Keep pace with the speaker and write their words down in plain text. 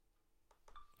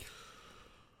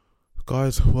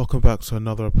Guys, welcome back to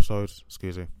another episode.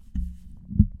 Excuse me.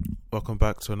 Welcome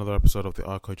back to another episode of the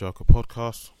Arco Joker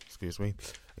podcast. Excuse me,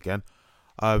 again.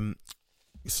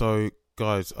 So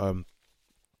guys,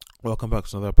 welcome back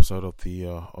to another episode of the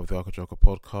Arco Joker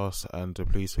podcast, and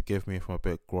please forgive me if I'm a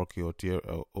bit groggy or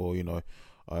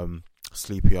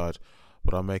sleepy-eyed,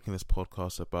 but I'm making this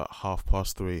podcast about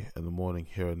 3:30 in the morning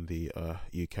here in the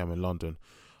UK. I'm in London,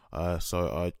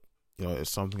 so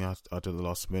it's something I did at the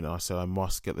last minute. I said I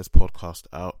must get this podcast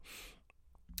out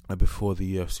before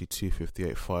the UFC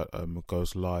 258 fight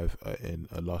goes live in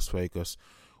Las Vegas,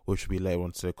 which will be later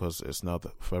on today because it's now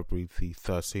February the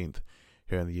 13th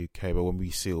here in the UK. But when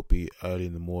we see, it'll be early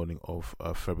in the morning of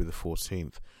February the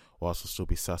 14th, whilst it'll still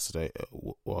be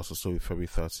February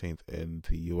 13th in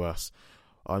the US.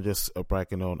 I'm just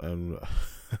bragging on and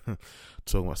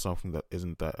talking about something that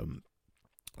isn't that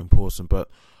important, but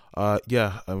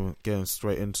I'm getting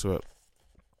straight into it.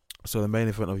 So the main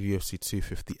event of UFC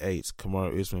 258,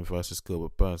 Kamaru Usman versus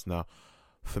Gilbert Burns. Now,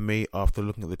 for me, after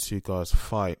looking at the two guys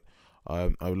fight, I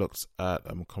looked at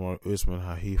Kamaru Usman,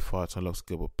 how he fights, and I looked at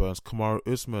Gilbert Burns. Kamaru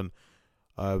Usman,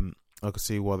 I could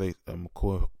see why they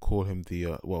call him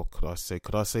the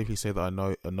could I safely say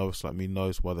that a novice like me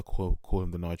knows why they call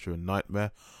him the Nigerian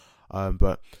Nightmare.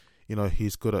 But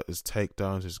he's good at his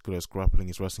takedowns, he's good at his grappling,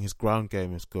 his wrestling, his ground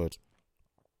game is good.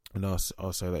 And I'll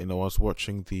say that, I was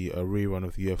watching the rerun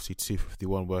of the UFC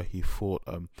 251 where he fought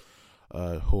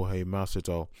Jorge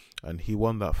Masvidal, and he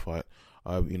won that fight.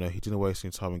 He didn't waste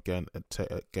any time again a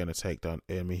takedown.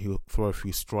 I mean, he'll throw a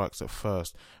few strikes at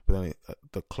first, but then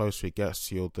the closer he gets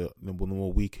to you, the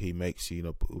more weaker he makes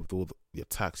you. With all the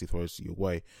attacks he throws your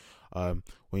way. When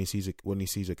he sees you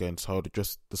again, so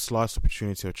just the slightest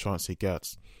opportunity or chance he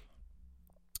gets,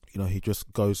 he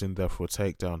just goes in there for a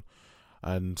takedown.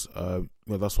 And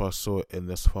that's why I saw it in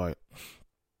this fight.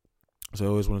 So I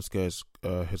always wanted to get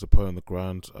his opponent on the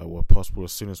ground where possible,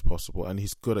 as soon as possible, and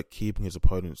he's good at keeping his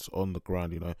opponents on the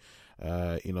ground.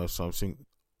 So I'm saying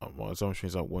my assumption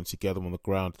is that once you get them on the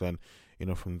ground, then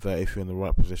from there, if you're in the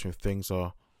right position, if things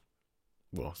are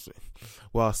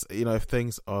if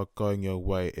things are going your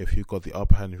way, if you've got the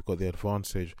upper hand, if you've got the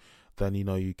advantage, then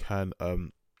you can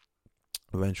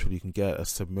eventually you can get a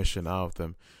submission out of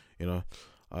them.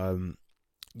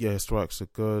 His strikes are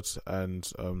good, and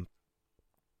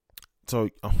so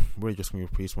I'm really just going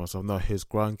to repeat myself. No, his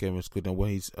ground game is good, and when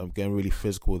he's getting really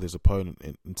physical with his opponent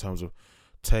in terms of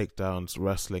takedowns,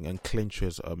 wrestling, and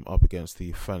clinches up against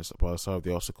the fence by the side of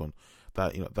the octagon,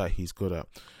 that he's good at.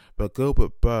 But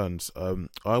Gilbert Burns,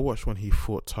 I watched when he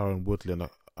fought Tyron Woodley, and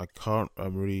I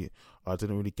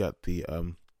didn't really get the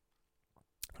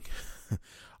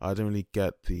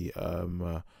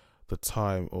the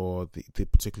time or the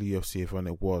particular UFC event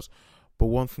it was. But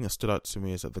one thing that stood out to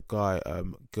me is that the guy,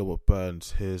 Gilbert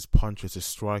Burns, his punches, his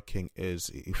striking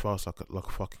he fights like a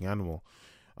fucking animal.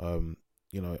 I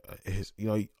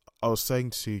was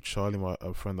saying to Charlie, my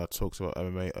friend that talks about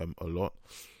MMA a lot.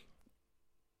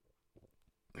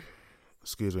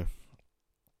 Excuse me.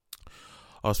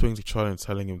 I was speaking to Charlie and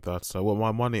telling him that. So,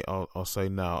 my money, I'll say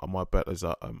now, and my bet is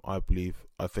that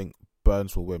I think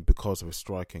Burns will win because of his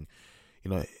striking.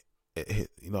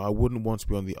 I wouldn't want to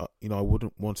be I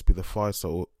wouldn't want to be the fighter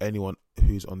or anyone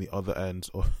who's on the other end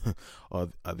or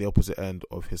at the opposite end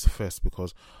of his fist,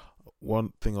 because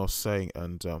one thing I was saying,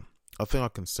 and I think I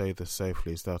can say this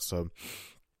safely, is that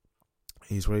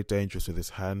he's very dangerous with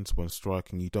his hands when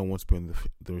striking. You don't want to be on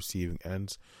the receiving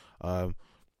end.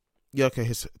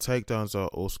 His takedowns are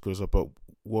also good as well, but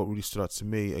what really stood out to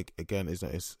me again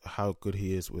is how good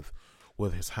he is with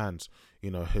his hands.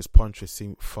 His punches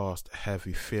seem fast,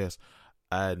 heavy, fierce,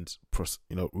 and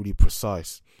really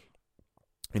precise.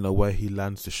 Where he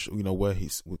lands where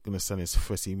he's going to send his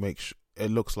fist, he makes it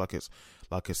looks like it's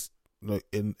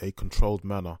in a controlled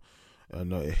manner,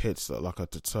 and it hits like a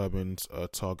determined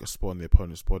target spot in the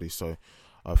opponent's body. So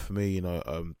for me,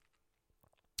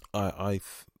 I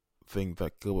think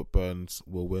that Gilbert Burns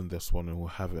will win this one and will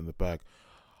have it in the bag.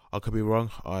 I could be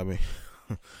wrong. I mean,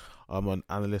 I'm an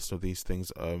analyst of these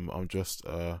things. I'm just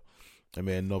a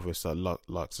novice that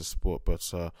likes the sport,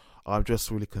 but I'm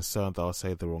just really concerned that I'll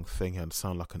say the wrong thing and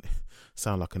sound like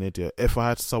an idiot. If I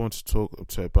had someone to talk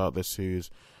to about this who's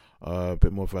a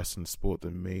bit more versed in the sport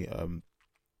than me,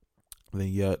 then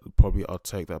yeah, probably I'll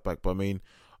take that back. But I mean,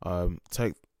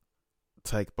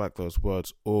 take back those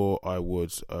words, or I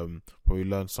would probably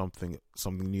learn something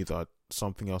new,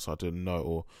 something else I didn't know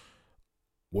or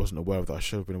wasn't aware of, that I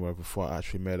should have been aware of before I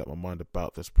actually made up my mind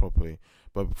about this properly.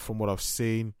 But from what I've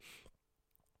seen,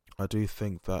 I do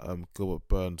think that Gilbert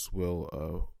Burns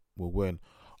will win.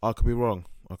 I could be wrong.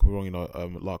 I could be wrong.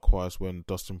 Likewise when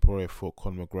Dustin Poirier fought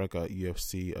Conor McGregor at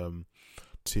UFC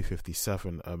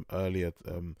 257 earlier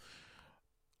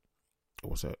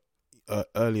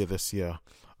earlier this year.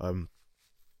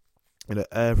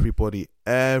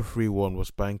 Everyone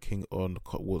was banking and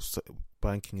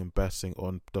betting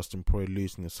on Dustin Poirier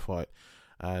losing this fight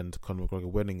and Conor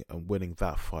McGregor winning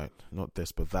that fight. Not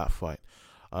this, but that fight.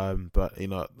 But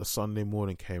the Sunday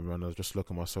morning came around. I was just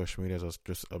looking at my social media as I was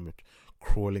just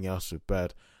crawling out of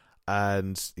bed,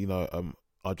 and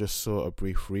I just saw a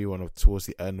brief rerun of towards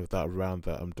the end of that round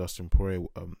that Dustin Poirier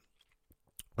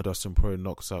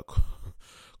knocks out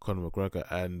Conor McGregor,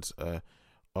 and I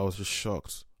was just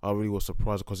shocked. I really was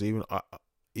surprised because even I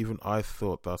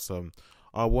thought that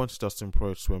I wanted Dustin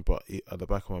Poirier to win, but at the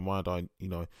back of my mind,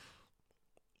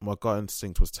 my gut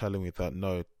instinct was telling me that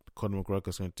no, Conor McGregor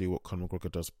is going to do what Conor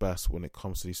McGregor does best when it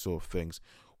comes to these sort of things.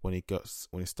 When he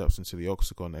steps into the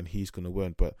octagon, and he's going to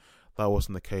win. But that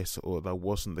wasn't the case at all.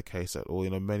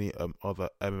 Many other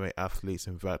MMA athletes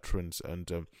and veterans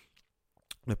and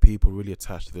the people really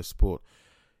attached to this sport,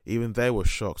 even they were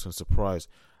shocked and surprised.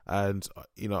 And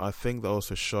I think that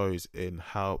also shows in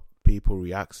how people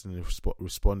reacted and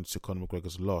responded to Conor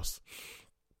McGregor's loss.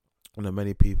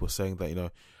 Many people saying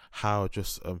that how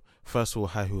just first of all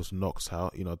how he was knocked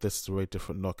out. This is a very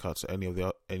different knockout to any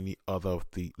other of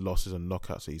the losses and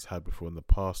knockouts that he's had before in the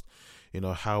past.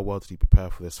 How well did he prepare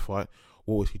for this fight?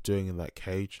 What was he doing in that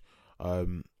cage? I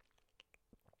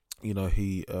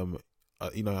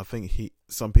think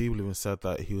some people even said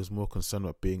that he was more concerned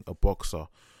about being a boxer.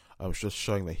 Just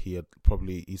showing that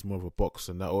he's more of a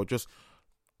boxer now, or just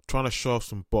trying to show off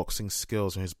some boxing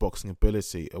skills and his boxing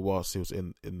ability whilst he was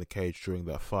in the cage during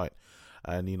that fight.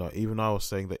 And even I was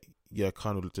saying that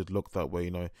kind of did look that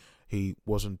way. He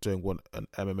wasn't doing what an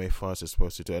MMA fighter is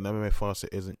supposed to do. An MMA fighter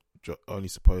isn't only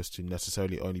supposed to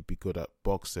necessarily only be good at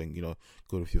boxing,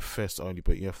 good with your fists only,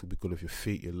 but you have to be good with your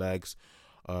feet, your legs,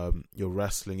 your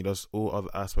wrestling. There's all other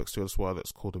aspects to it. That's why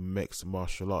that's called a mixed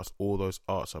martial arts. All those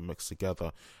arts are mixed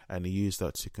together, and he used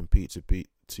that to compete,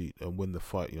 to win the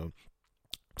fight.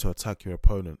 To attack your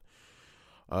opponent.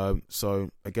 So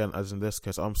again, as in this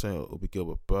case, I'm saying it'll be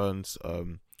Gilbert Burns.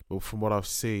 But from what I've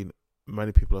seen,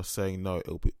 many people are saying no,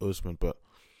 it'll be Usman. But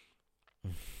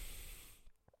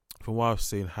from what I've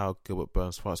seen, how Gilbert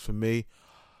Burns fights, for me,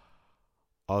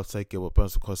 I'll take Gilbert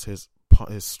Burns because his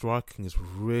striking is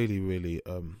really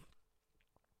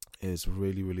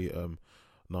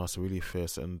nice, really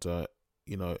fierce, and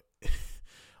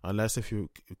unless if you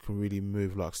can really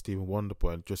move like Stephen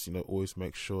Wonderboy and just always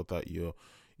make sure that you're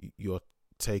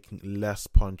taking less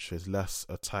punches, less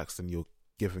attacks than you're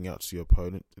giving out to your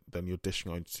opponent, then you're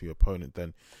dishing out to your opponent,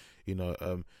 then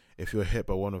if you're hit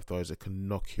by one of those, it can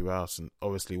knock you out. And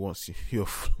obviously once you're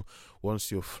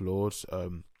floored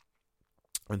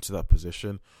into that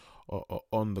position or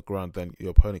on the ground, then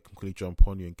your opponent can quickly jump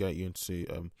on you and get you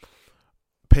into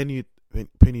pin you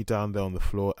down there on the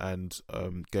floor and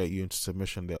get you into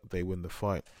submission. They win the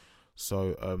fight.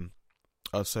 So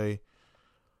I'd say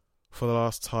for the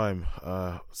last time,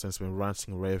 since I've been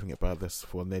ranting and raving about this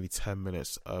for nearly 10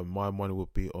 minutes, my money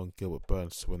would be on Gilbert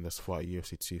Burns to win this fight,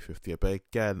 UFC 250. But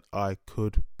again, I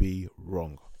could be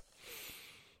wrong.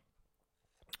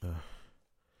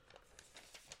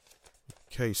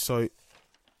 Okay, so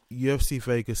UFC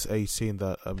Vegas 18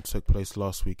 that took place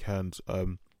last weekend.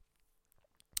 There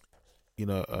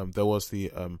was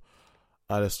the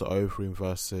Alistair Overeem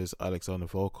versus Alexander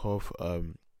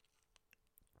Volkov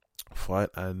fight,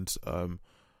 and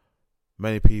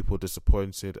many people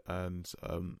disappointed and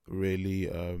really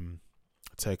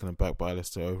taken aback by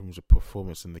Alistair Overeem's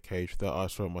performance in the cage. That I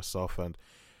saw it myself, and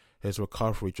his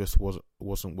recovery just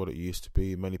wasn't what it used to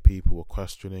be. Many people were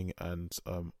questioning and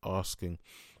asking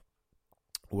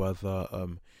whether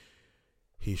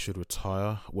he should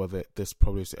retire, whether this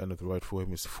probably is the end of the road for him.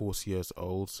 He's 40 years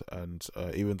old, and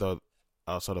even though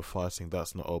outside of fighting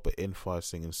that's not old, but in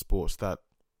fighting and sports that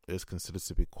is considered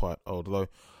to be quite old. Although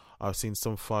I've seen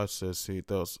some fighters who,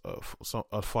 there was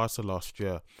a fighter last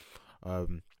year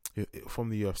from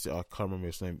the UFC, I can't remember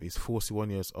his name, he's 41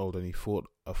 years old, and he fought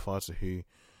a fighter who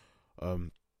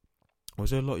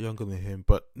was a lot younger than him.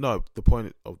 But no, the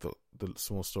point of the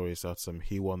small story is that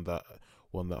he won that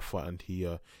fight, and he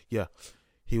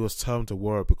was termed a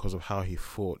warrior because of how he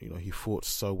fought. He fought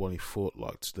so well. He fought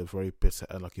like to the very bitter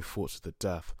end, like he fought to the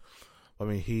death. I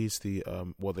mean, he's the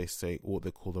what they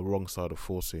call the wrong side of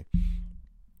 40.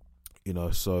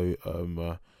 So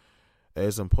it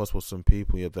is impossible. Some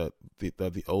people, that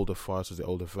the older fighters, the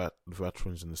older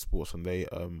veterans in the sports, and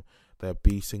they're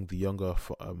beating the younger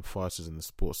fighters in the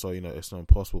sport. So it's not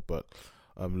impossible. But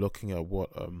looking at what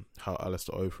how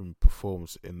Alistair Overeem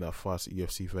performs in that fight at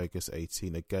UFC Vegas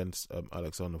 18 against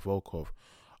Alexander Volkov,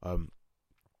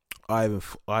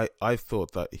 I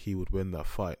thought that he would win that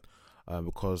fight,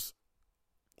 because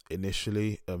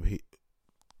initially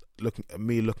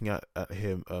looking at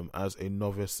him as a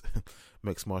novice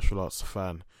mixed martial arts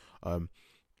fan,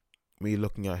 me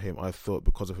looking at him, I thought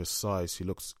because of his size he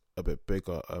looks a bit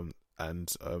bigger,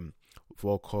 and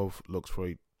Volkov looks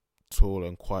very tall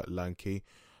and quite lanky,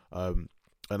 and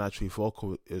actually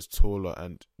Volkov is taller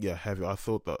and heavy. I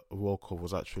thought that Volkov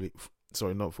was actually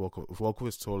not Volkov. Volkov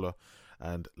is taller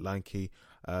and lanky.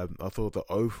 I thought that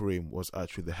Overeem was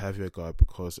actually the heavier guy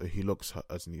because he looks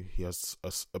as he has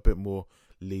a bit more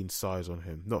lean size on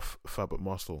him, not fat but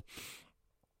muscle.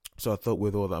 So I thought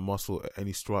with all that muscle,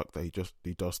 any strike that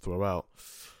he does throw out,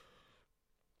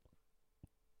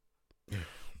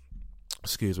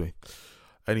 excuse me,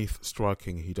 any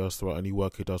striking he does throw out, any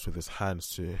work he does with his hands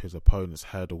to his opponent's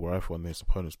head or wherever on his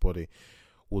opponent's body,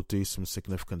 will do some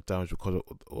significant damage because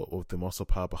of the muscle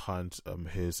power behind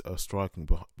his striking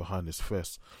behind his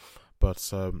fist.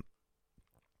 But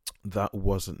that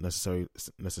wasn't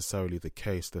necessarily the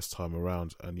case this time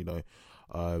around, and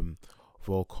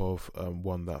Volkov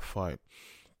won that fight.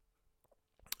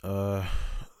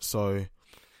 So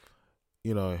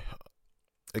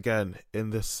again, in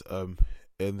this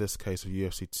case of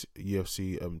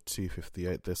UFC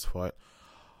 258, this fight,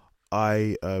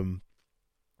 I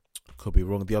could be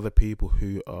wrong. The other people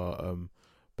who are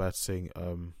betting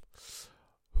that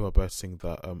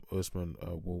Usman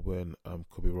will win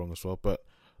could be wrong as well. But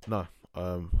no,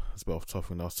 it's a bit off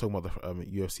topic now. I was talking about the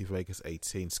UFC Vegas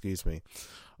 18. Excuse me.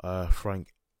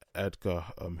 Frank Edgar,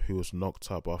 who was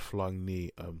knocked out by a flying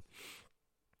knee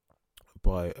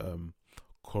by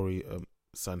Corey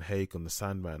Sandhagen, the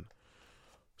Sandman.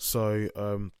 So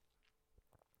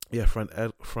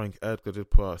Frank Edgar did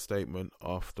put out a statement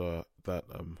after that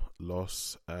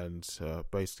loss, and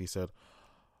basically said,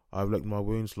 "I've licked my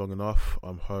wounds long enough.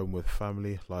 I'm home with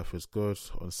family. Life is good.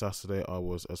 On Saturday, I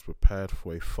was as prepared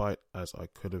for a fight as I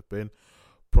could have been.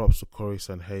 Props to Corey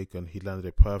Sandhagen. He landed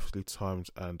a perfectly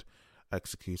timed and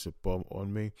executed bomb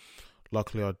on me.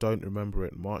 Luckily, I don't remember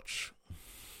it much.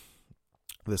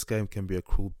 This game can be a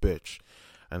cruel bitch,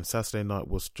 and Saturday night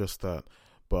was just that.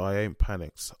 But I ain't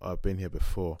panicked. I've been here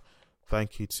before.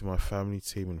 Thank you to my family,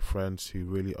 team, and friends who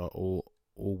really are all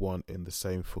one in the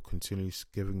same for continually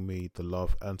giving me the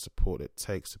love and support it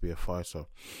takes to be a fighter.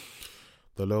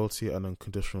 The loyalty and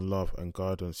unconditional love and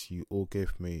guidance you all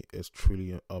give me is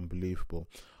truly unbelievable.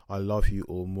 I love you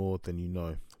all more than you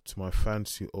know. To my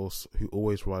fans who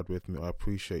always ride with me, I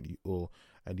appreciate you all,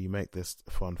 and you make this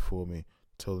fun for me.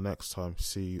 Till next time,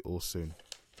 see you all soon."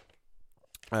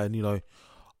 And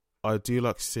I do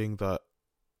like seeing that.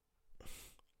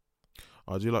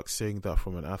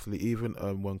 From an athlete, even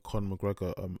when Conor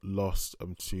McGregor lost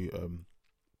to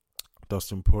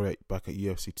Dustin Poirier back at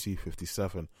UFC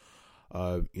 257.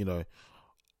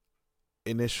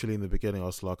 Initially in the beginning, I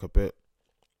was like a bit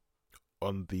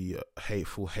on the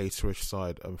haterish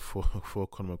side for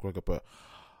Conor McGregor, but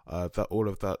that all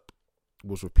of that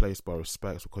was replaced by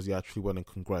respect, because he actually went and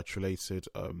congratulated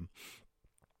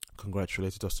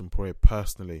Dustin Poirier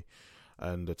personally,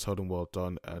 and told him well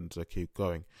done and keep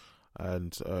going.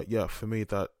 And for me,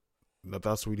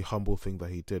 that's a really humble thing that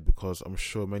he did, because I'm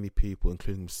sure many people,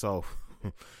 including himself,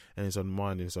 in his own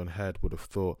mind, in his own head, would have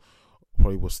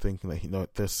probably was thinking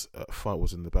that this fight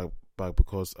was in the bag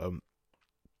because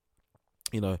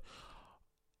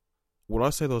would I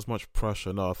say there was much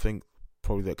pressure? No, I think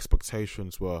probably the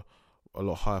expectations were a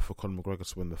lot higher for Conor McGregor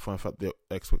to win the fight. In fact, the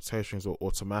expectations were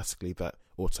automatic that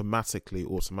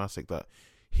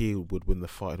he would win the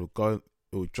fight. He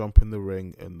would jump in the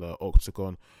ring, in the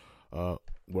octagon,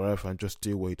 wherever, and just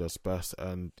do what he does best,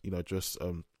 and just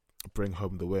bring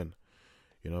home the win.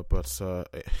 But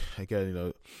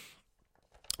again,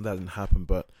 that didn't happen.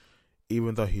 But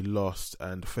even though he lost,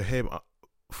 and for him,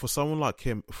 for someone like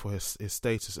him, for his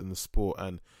status in the sport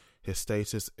and his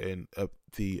status in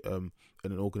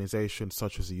in an organization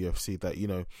such as the UFC, that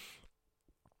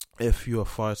if you're a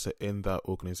fighter in that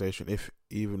organization,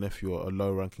 even if you're a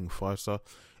low-ranking fighter,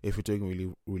 if you're doing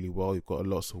really, really well, you've got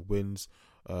lots of wins,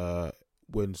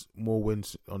 more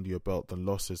wins under your belt than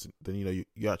losses, then you're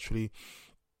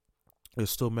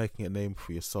still making a name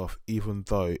for yourself. Even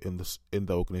though in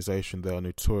the organization they are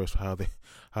notorious for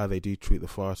how they do treat the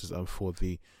fighters, and for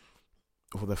the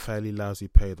fairly lousy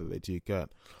pay that they do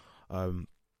get. For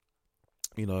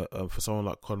someone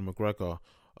like Conor McGregor,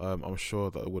 I'm sure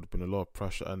that it would have been a lot of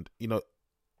pressure, and the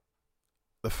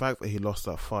fact that he lost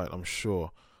that fight, I'm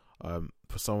sure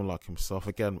For someone like himself,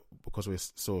 again, because of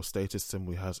his sort of status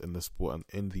symbol he has in the sport and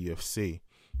in the UFC,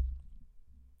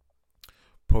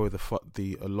 probably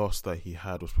the loss that he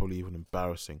had was probably even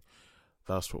embarrassing.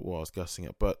 That's what I was guessing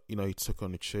at. But, you know, he took it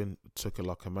on the chin, took it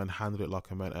like a man, handled it like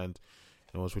a man, and,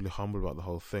 you know, was really humble about the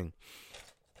whole thing.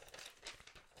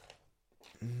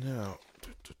 Now,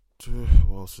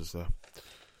 what else is there?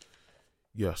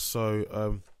 Yeah,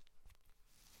 so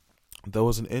there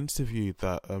was an interview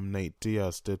that Nate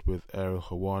Diaz did with Ariel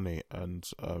Helwani, and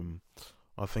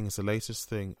I think it's the latest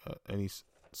thing, any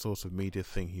sort of media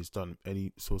thing he's done,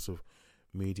 any sort of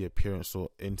media appearance or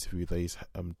interview that he's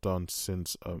done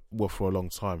since, for a long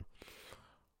time.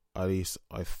 At least,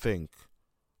 I think,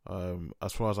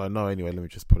 as far as I know anyway, let me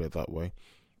just put it that way.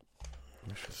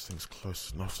 Make sure this thing's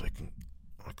close enough so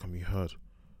I can be heard.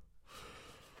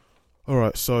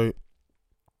 Alright, so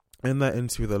in that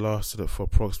interview that lasted for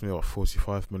approximately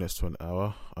 45 minutes to an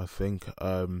hour, I think,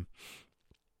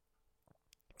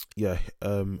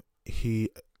 he,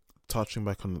 touching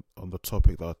back on the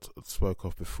topic that I spoke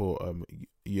of before,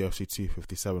 UFC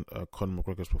 257, Conor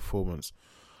McGregor's performance.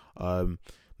 Now,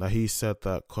 he said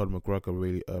that Conor McGregor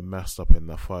really messed up in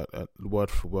that fight. Word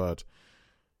for word,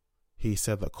 he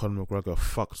said that Conor McGregor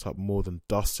fucked up more than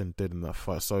Dustin did in that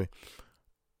fight. So,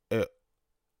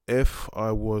 if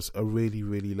I was a really,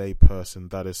 really lay person,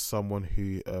 that is someone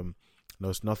who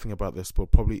knows nothing about this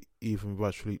sport, probably even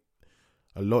virtually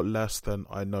a lot less than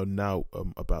I know now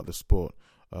about the sport.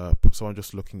 So I'm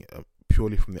just looking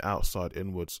purely from the outside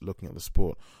inwards, looking at the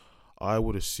sport. I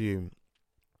would assume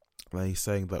that he's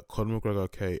saying that Conor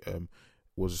McGregor,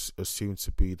 was assumed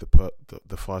to be the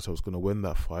fighter who was going to win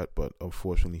that fight, but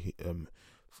unfortunately,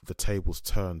 the tables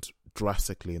turned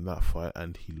drastically in that fight,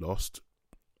 and he lost.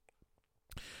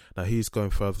 Now he's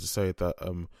going further to say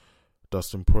that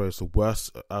Dustin Poirier is the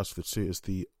worst out of the two, is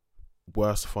the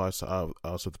worst fighter out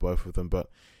of the both of them, but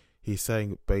he's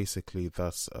saying basically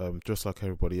that just like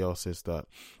everybody else is that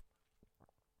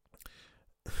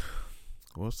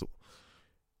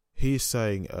he's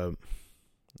saying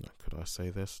could I say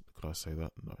this? Could I say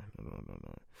that? No.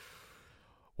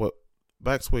 Well,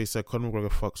 back to what he said, Conor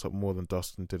McGregor fucks up more than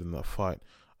Dustin did in that fight.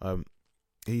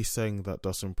 He's saying that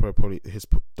Dustin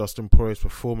Poirier's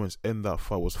performance in that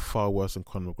fight was far worse than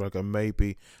Conor McGregor.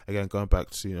 Maybe, again, going back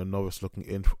to a novice looking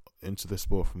into the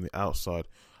sport from the outside,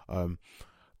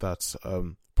 that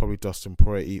probably Dustin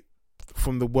Poirier,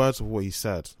 from the words of what he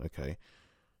said, okay,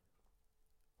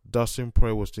 Dustin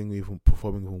Poirier was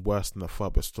performing even worse than that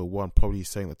fight, but still won. Probably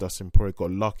saying that Dustin Poirier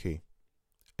got lucky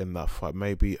in that fight.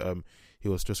 Maybe he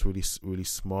was just really, really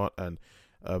smart, and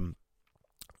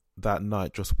that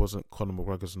night just wasn't Conor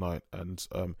McGregor's night, and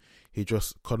Conor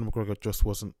McGregor just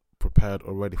wasn't prepared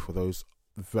already for those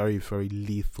very, very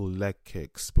lethal leg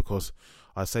kicks. Because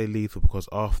I say lethal because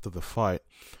after the fight,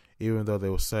 even though they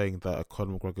were saying that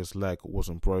Conor McGregor's leg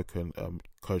wasn't broken,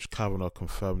 Coach Kavanagh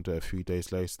confirmed it a few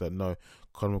days later that no,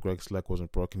 Conor McGregor's leg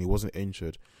wasn't broken. He wasn't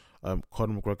injured.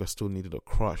 Conor McGregor still needed a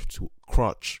crutch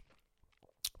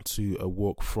to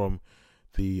walk from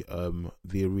the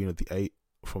arena,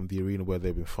 from the arena where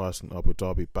they've been fighting in Abu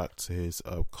Dhabi back to his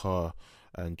car,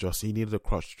 and he needed a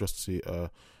crutch just to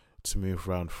move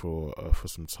around for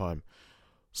some time.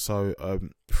 So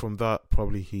from that,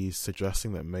 probably he's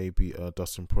suggesting that maybe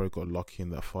Dustin Poirier got lucky in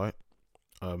that fight.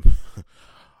 I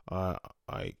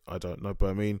don't know, but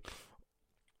I mean,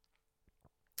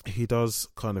 he does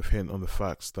kind of hint on the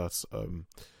facts that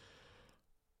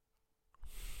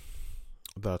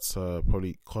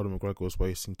probably Conor McGregor was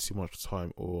wasting too much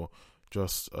time, or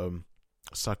just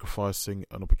sacrificing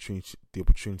the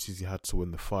opportunities he had to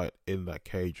win the fight in that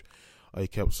cage. He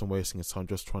kept on wasting his time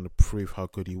just trying to prove how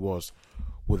good he was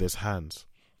with his hands.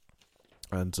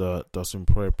 And Dustin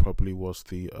Poirier probably was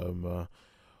the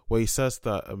he says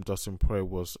that Dustin Poirier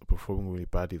was performing really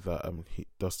badly, that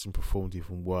Dustin performed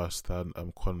even worse than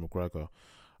Conor McGregor,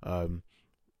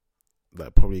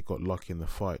 that probably got lucky in the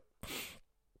fight,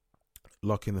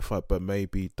 but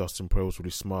maybe Dustin Poirier was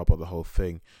really smart about the whole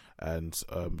thing, and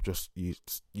just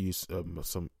use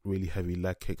some really heavy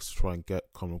leg kicks to try and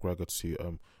get Conor McGregor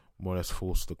to more or less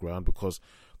fall to the ground, because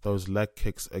those leg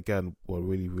kicks again were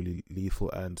really, really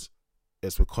lethal, and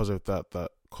it's because of that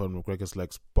Conor McGregor's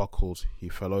legs buckled, he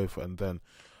fell over, and then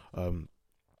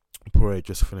Poirier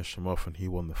just finished him off and he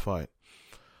won the fight.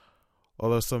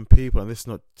 Although some people, and this is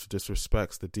not to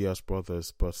disrespect the Diaz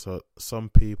brothers, but some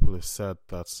people have said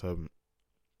that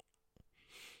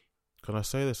can I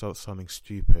say this without sounding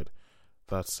stupid,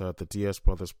 that the Diaz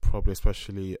brothers, probably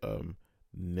especially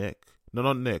Nate,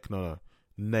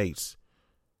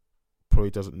 probably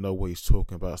doesn't know what he's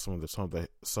talking about some of the time, that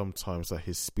sometimes that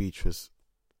his speech was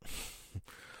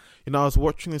I was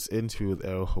watching this interview with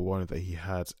Ariel Helwani that he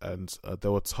had, and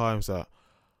there were times that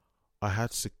I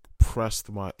had to press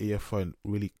my earphone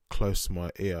really close to my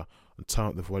ear and turn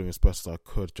up the volume as best as I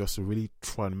could, just to really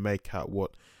try and make out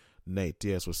what Nate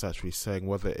Diaz was actually saying,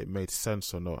 whether it made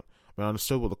sense or not. I mean, I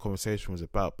understood what the conversation was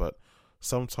about, but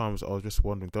sometimes I was just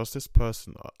wondering, does this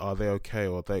person, are they okay,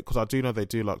 or they? Because I do know they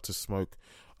do like to smoke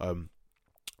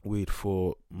weed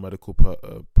for medical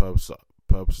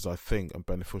purposes, I think, and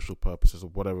beneficial purposes, or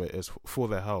whatever it is, for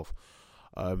their health.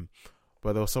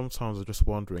 But there were sometimes I was just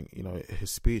wondering, his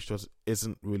speech just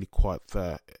isn't really quite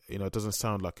there. It doesn't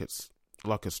sound like it's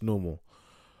normal.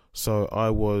 So I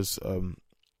was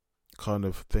kind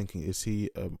of thinking, is he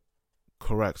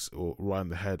correct or right in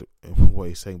the head in what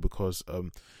he's saying? Because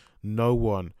no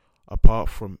one apart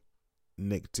from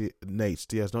Nate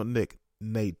Diaz,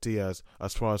 Nate Diaz,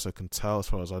 as far as I can tell, as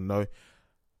far as I know,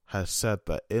 has said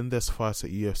that in this fight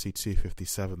at UFC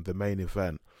 257, the main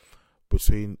event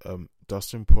between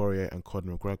Dustin Poirier and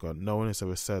Conor McGregor, no one has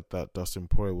ever said that Dustin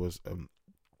Poirier was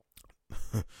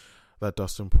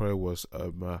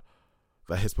that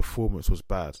his performance was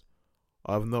bad.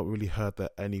 I've not really heard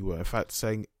that anywhere. In fact,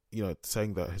 saying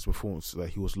that his performance, that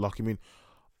he was lucky. I mean,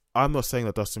 I'm not saying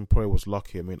that Dustin Poirier was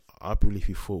lucky. I mean, I believe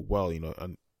he fought well,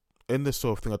 and in this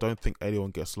sort of thing, I don't think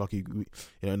anyone gets lucky.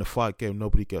 In a fight game,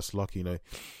 nobody gets lucky.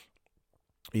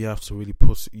 You have to really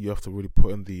put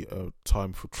in the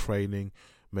time for training,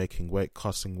 making weight,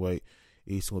 cutting weight,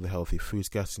 eating all the healthy foods,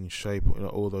 getting in shape,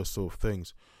 all those sort of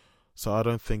things. So I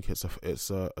don't think it's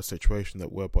a situation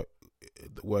that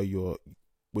where you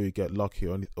get lucky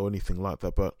or anything like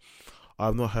that. But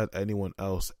I've not heard anyone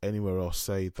else anywhere else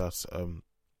say that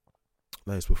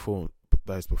his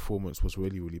performance was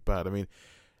really, really bad. I mean,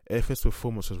 if his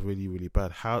performance was really, really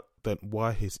bad,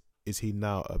 why is he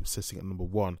now sitting at number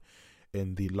 1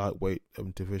 in the lightweight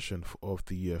division of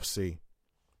the UFC?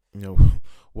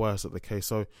 Why is that the case?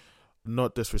 So,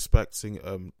 not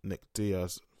disrespecting Nate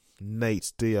Diaz.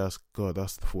 God,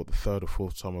 that's the third or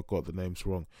fourth time I got the names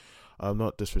wrong. I'm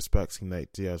not disrespecting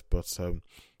Nate Diaz, but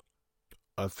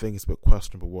I think it's a bit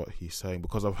questionable what he's saying,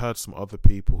 because I've heard some other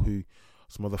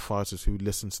fighters who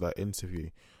listened to that interview,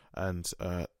 and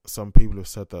some people have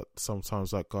said that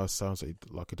sometimes that guy sounds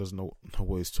like he doesn't know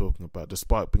what he's talking about,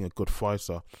 despite being a good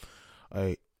fighter.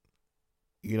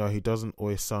 He doesn't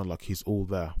always sound like he's all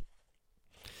there.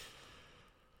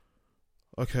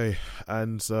 Okay,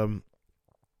 and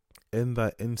in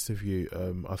that interview,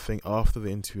 I think after the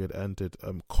interview had ended,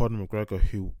 Conor McGregor,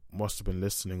 who must have been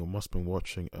listening or must have been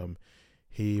watching,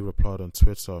 he replied on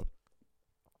Twitter,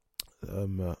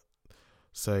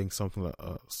 saying something like,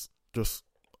 just,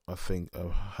 I think,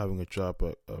 having a jab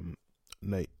at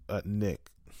Nick,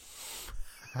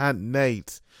 and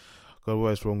Nate. God,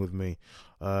 what is wrong with me?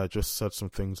 Just said some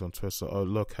things on Twitter. Oh,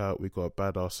 look out, we got a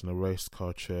badass in a race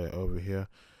car chair over here.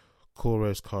 Cool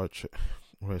race car chair,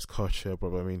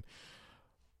 bro. I mean,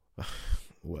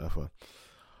 whatever.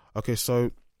 Okay,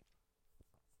 so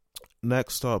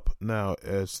next up now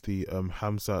is the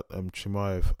Khamzat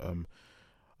Chimaev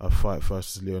fight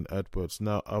versus Leon Edwards.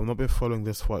 Now, I've not been following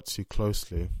this fight too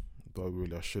closely, though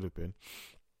really I should have been,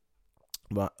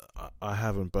 but I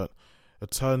haven't. But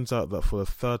it turns out that for the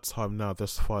third time now,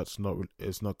 this fight's not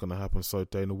going to happen. So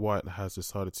Dana White has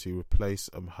decided to replace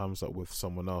Khamzat with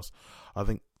someone else. I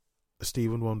think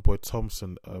Stephen One Boy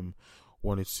Thompson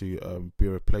wanted to be a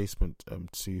replacement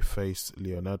to face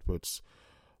Leon Edwards,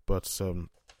 but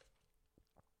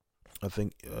I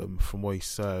think from what he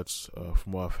said,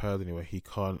 from what I've heard anyway, he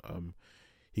can't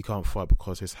fight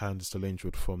because his hand is still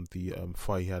injured from the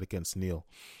fight he had against Neil.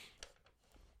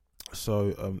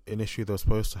 So initially they were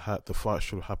supposed to the fight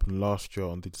should have happened last year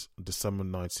on December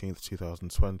 19th,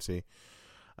 2020.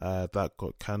 That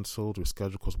got cancelled,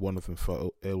 rescheduled because one of them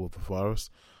fell ill with the virus.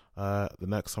 The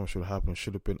next time it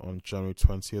should have been on January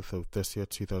 20th of this year,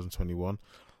 2021.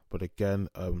 But again,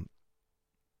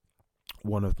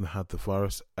 one of them had the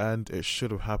virus, and it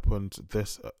should have happened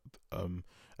this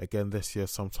year,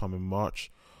 sometime in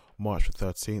March the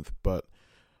 13th. But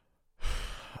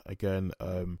again,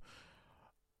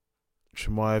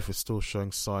 Chimaev is still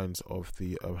showing signs of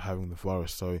the having the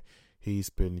virus, so he's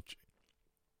been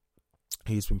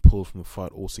pulled from the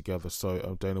fight altogether.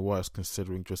 So Dana White is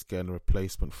considering just getting a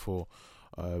replacement for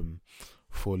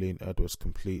Leon Edwards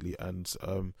completely, and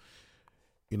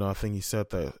I think he said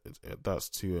that that's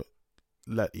to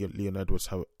let Leon Edwards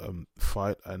have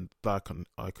fight, and that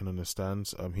I can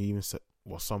understand. He even said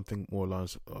something more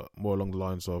along the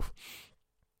lines of,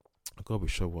 I gotta be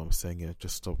sure what I'm saying here.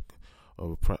 Just stop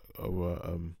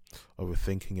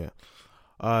overthinking it.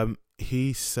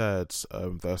 he said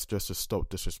that's just to stop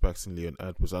disrespecting Leon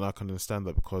Edwards, and I can understand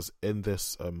that because in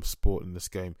this sport, in this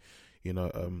game,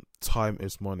 time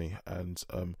is money, and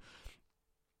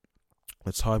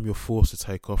the time you're forced to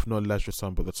take off, not leisure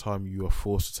time, but the time you are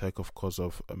forced to take off because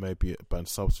of maybe a banned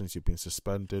substance, you've been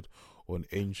suspended, or an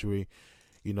injury,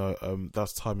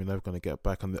 that's time you're never going to get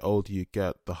back. And the older you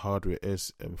get, the harder it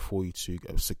is for you to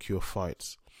secure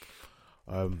fights,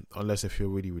 unless if you're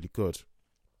really, really good.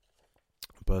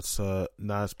 But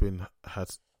now had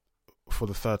for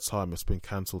the third time, it's been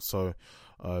cancelled. So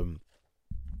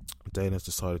Dana's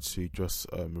decided to just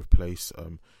replace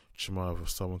Chimaev with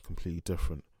someone completely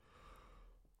different.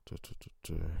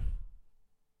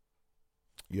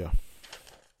 Yeah.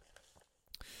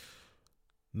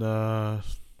 Nah,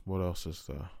 what else is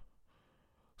there?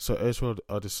 So Israel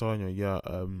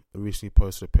Adesanya, recently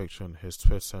posted a picture on his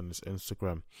Twitter and his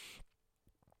Instagram,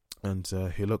 and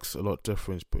he looks a lot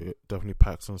different, but it definitely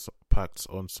packs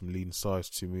on some lean size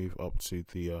to move up to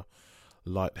the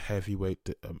light heavyweight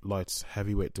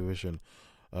division.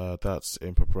 That's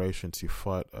in preparation to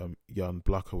fight Jan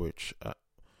Blachowicz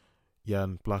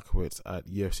at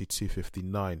UFC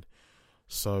 259.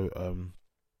 So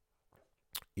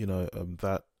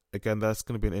that again, that's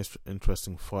going to be an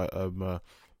interesting fight.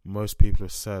 Most people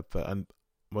have said that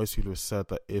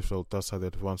Israel does have the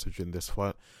advantage in this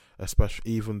fight,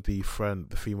 especially even the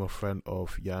female friend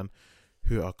of Jan,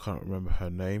 who I can't remember her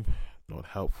name, not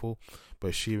helpful,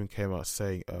 but she even came out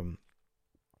saying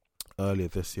earlier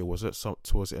this year, was it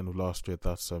towards the end of last year,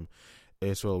 that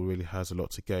Israel really has a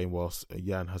lot to gain whilst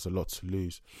Jan has a lot to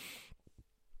lose.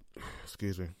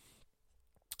 Excuse me.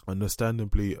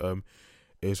 Understandably,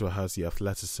 Israel has the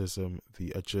athleticism,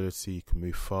 the agility, can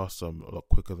move fast, a lot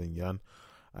quicker than Jan,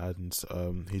 and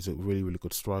he's a really, really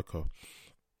good striker.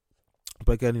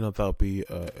 But again, that'll be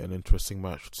an interesting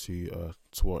match to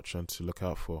watch and to look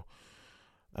out for.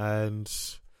 And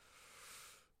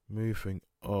moving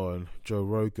on, Joe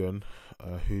Rogan,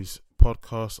 whose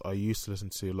podcast I used to listen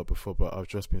to a lot before, but I've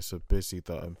just been so busy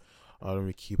that I don't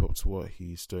really keep up to what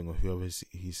he's doing or whoever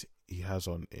he has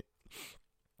on it.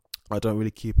 I don't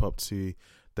really keep up to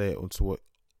date on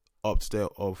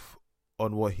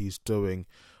what he's doing.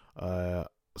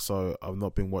 So I've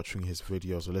not been watching his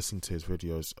videos or listening to his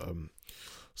videos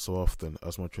so often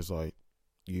as much as I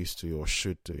used to or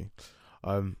should do.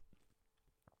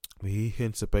 He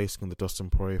hinted basically on the Dustin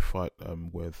Poirier fight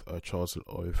with Charles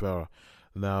Oliveira.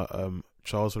 Now,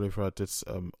 Charles Oliveira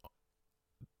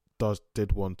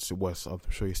did want to. Well, I'm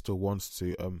sure he still wants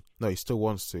to. He still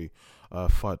wants to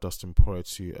fight Dustin Poirier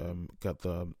to get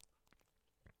the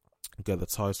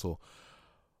title.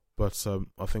 But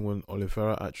I think when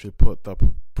Oliveira actually put that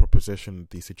proposition,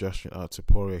 the suggestion out to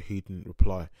Poirier, he didn't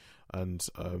reply. And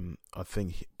I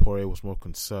think Poirier was more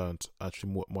concerned,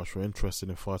 actually much more interested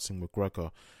in fighting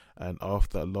McGregor. And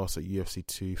after that loss at UFC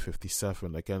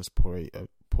 257 against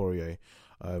Poirier,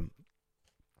 it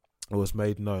was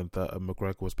made known that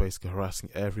McGregor was basically harassing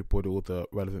everybody, all the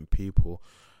relevant people,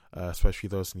 especially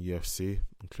those in the UFC,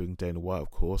 including Dana White,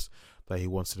 of course, that he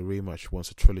wanted a rematch, he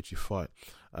wants a trilogy fight.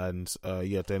 And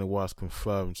Dana White has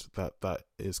confirmed that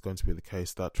is going to be the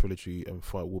case. That trilogy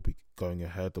fight will be going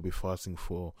ahead. They'll be fighting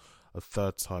for a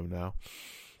third time now.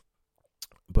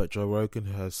 But Joe Rogan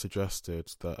has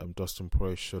suggested that Dustin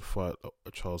Poirier should fight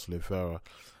Charles Oliveira.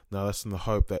 Now, that's in the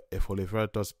hope that if Oliveira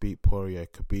does beat Poirier,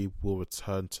 Khabib will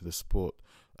return to the sport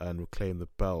and reclaim the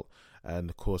belt. And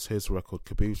of course,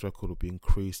 Khabib's record will be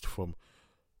increased from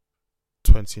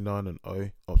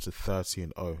 29-0 up to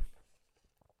 30-0.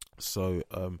 So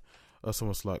that's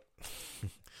almost like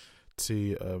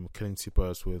killing two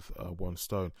birds with one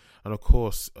stone. And of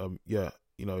course, I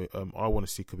want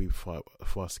to see Khabib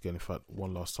fight again. In fact,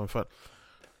 one last time. In fact,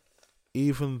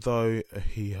 even though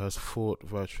he has fought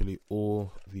virtually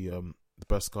all the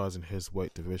best guys in his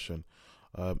weight division,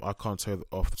 I can't tell you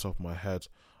off the top of my head.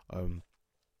 I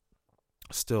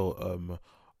still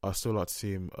like to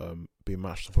see him be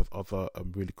matched up with other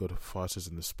really good fighters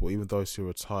in the sport. Even those who are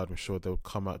retired, I'm sure they'll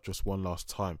come out just one last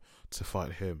time to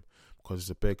fight him, because he's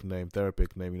a big name. They're a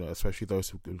big name, especially those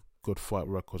who good fight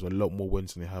records, a lot more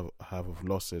wins than they have of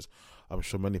losses. I'm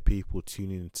sure many people tune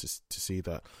in to see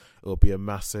that. It'll be a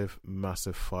massive,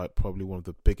 massive fight, probably one of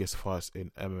the biggest fights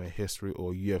in MMA history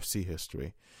or UFC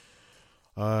history.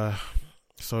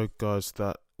 So guys,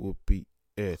 that will be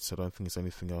it. I don't think there's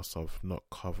anything else I've not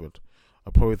covered.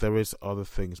 Probably there is other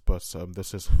things, but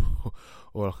this is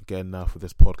all I can get in now for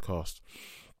this podcast.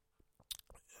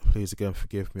 Please again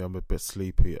forgive me, I'm a bit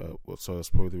sleepy, so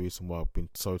that's probably the reason why I've been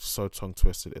so tongue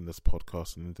twisted in this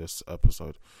podcast and in this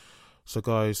episode. So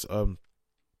guys,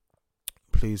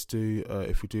 please do.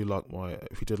 If you did like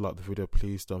the video,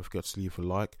 please don't forget to leave a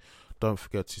like. Don't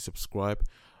forget to subscribe.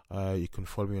 You can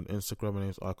follow me on Instagram. My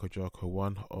name is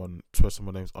IcoJarko1. On Twitter,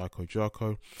 my name is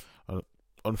IcoJarko.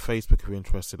 On Facebook, if you're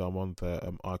interested, I'm on there.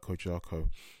 IcoJarko.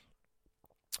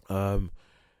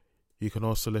 You can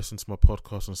also listen to my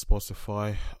podcast on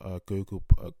Spotify,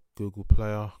 Google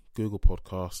Player, Google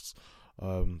Podcasts,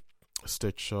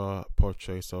 Stitcher,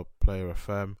 Podchaser, Player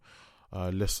FM,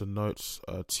 Listen Notes,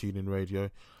 TuneIn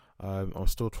Radio. I'm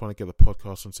still trying to get the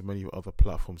podcast onto many other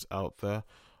platforms out there.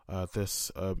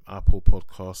 This Apple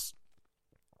Podcast,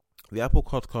 the Apple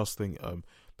Podcast thing,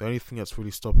 the only thing that's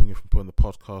really stopping you from putting the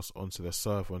podcast onto their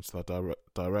server, onto their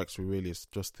directory, really is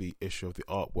just the issue of the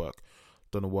artwork.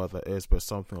 Don't know what that is, but it's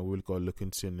something I really got to look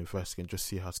into and investigate and just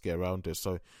see how to get around it.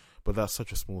 So, but that's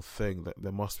such a small thing that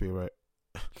there must be a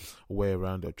way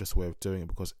around it, just a way of doing it,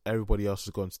 because everybody else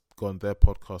has gone their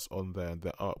podcast on there and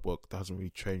their artwork that hasn't really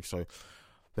changed. So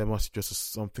there must be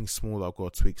just something small that I've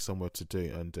got to tweak somewhere to do,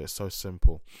 and it's so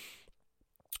simple.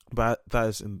 But that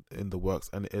is in the works,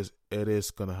 and it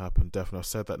is going to happen, definitely. I've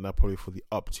said that now probably for the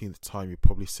upteenth time. You're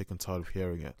probably sick and tired of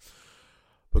hearing it.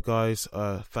 But guys,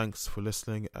 thanks for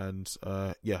listening, and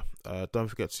don't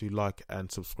forget to like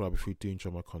and subscribe if you do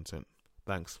enjoy my content.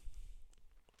 Thanks.